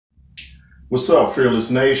What's up,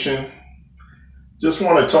 Fearless Nation? Just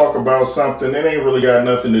want to talk about something. It ain't really got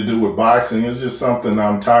nothing to do with boxing. It's just something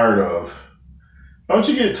I'm tired of. Don't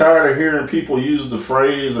you get tired of hearing people use the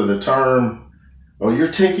phrase or the term, oh,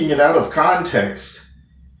 you're taking it out of context?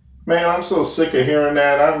 Man, I'm so sick of hearing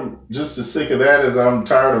that. I'm just as sick of that as I'm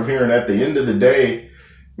tired of hearing at the end of the day.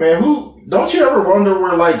 Man, don't you ever wonder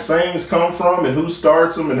where like sayings come from and who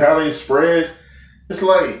starts them and how they spread? It's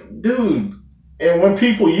like, dude. And when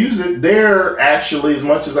people use it, they're actually, as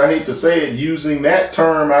much as I hate to say it, using that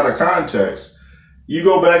term out of context. You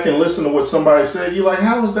go back and listen to what somebody said, you're like,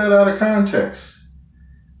 how is that out of context?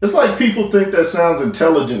 It's like people think that sounds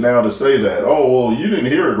intelligent now to say that. Oh, well, you didn't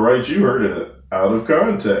hear it right. You heard it out of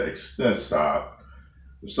context. Then stop.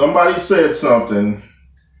 If somebody said something,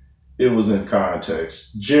 it was in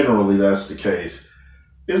context. Generally, that's the case.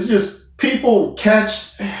 It's just people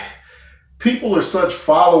are such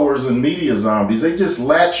followers and media zombies. They just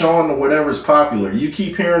latch on to whatever's popular. You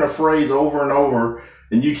keep hearing a phrase over and over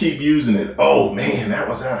and you keep using it. Oh man, that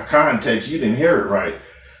was out of context. You didn't hear it right.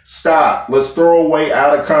 Stop. Let's throw away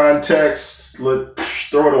out of context. Throw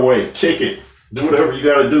it away. Kick it. Do whatever you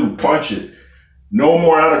got to do. Punch it. No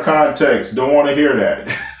more out of context. Don't want to hear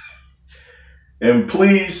that. And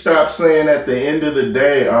please stop saying at the end of the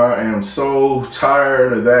day, I am so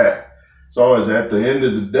tired of that. It's always at the end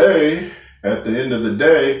of the day. At the end of the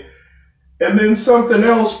day. And then something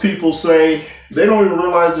else people say, they don't even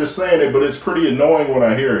realize they're saying it, but it's pretty annoying when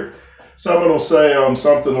I hear it. Someone will say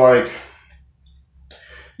something like,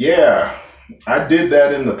 yeah, I did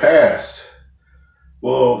that in the past.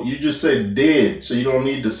 Well, you just said did, so you don't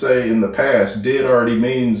need to say in the past. Did already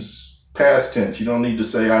means past tense. You don't need to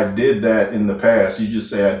say I did that in the past. You just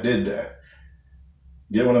say I did that.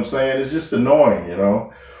 Get what I'm saying? It's just annoying, you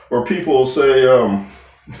know? Or people will say,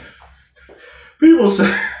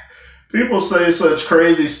 People say such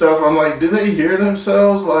crazy stuff. I'm like, do they hear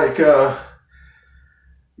themselves? Like,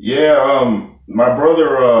 my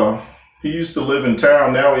brother, he used to live in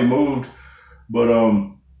town. Now he moved. But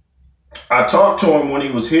I talked to him when he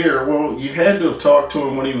was here. Well, you had to have talked to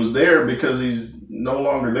him when he was there because he's no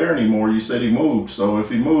longer there anymore. You said he moved. So if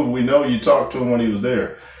he moved, we know you talked to him when he was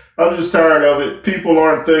there. I'm just tired of it. People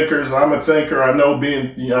aren't thinkers. I'm a thinker. I know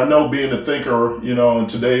being a thinker, you know, in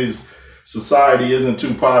today's society isn't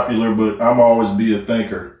too popular, but I'm always be a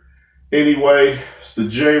thinker. Anyway, it's the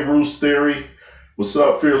J. Roos Theory. What's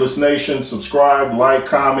up, Fearless Nation? Subscribe, like,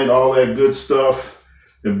 comment, all that good stuff,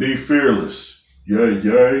 and be fearless. Yay,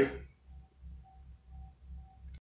 yay.